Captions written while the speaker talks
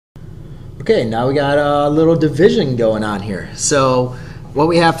Okay, now we got a little division going on here. So what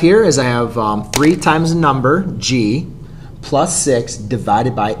we have here is I have 3 times the number, g, plus 6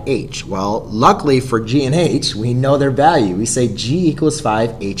 divided by h. Well, luckily for g and h, we know their value. We say g equals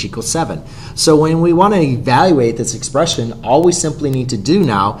 5, h equals 7. So when we want to evaluate this expression, all we simply need to do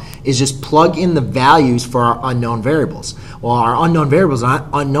now is just plug in the values for our unknown variables. Well, our unknown variables are not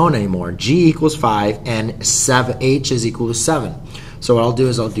unknown anymore. G equals 5 and h is equal to 7. So what I'll do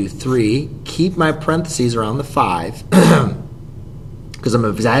is I'll do 3, keep my parentheses around the 5, because I'm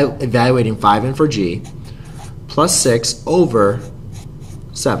evaluating 5 in for g, plus 6 over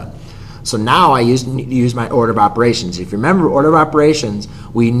 7. So now I use my order of operations. If you remember order of operations,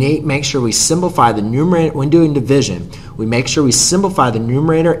 we make sure we simplify the numerator. When doing division, we make sure we simplify the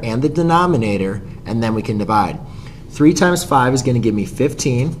numerator and the denominator, and then we can divide. 3 times 5 is going to give me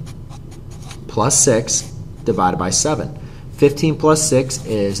 15 plus 6 divided by 7. 15 plus 6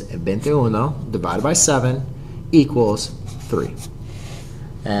 is 21 divided by 7 equals 3.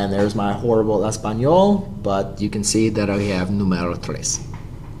 And there's my horrible español, but you can see that I have número 3.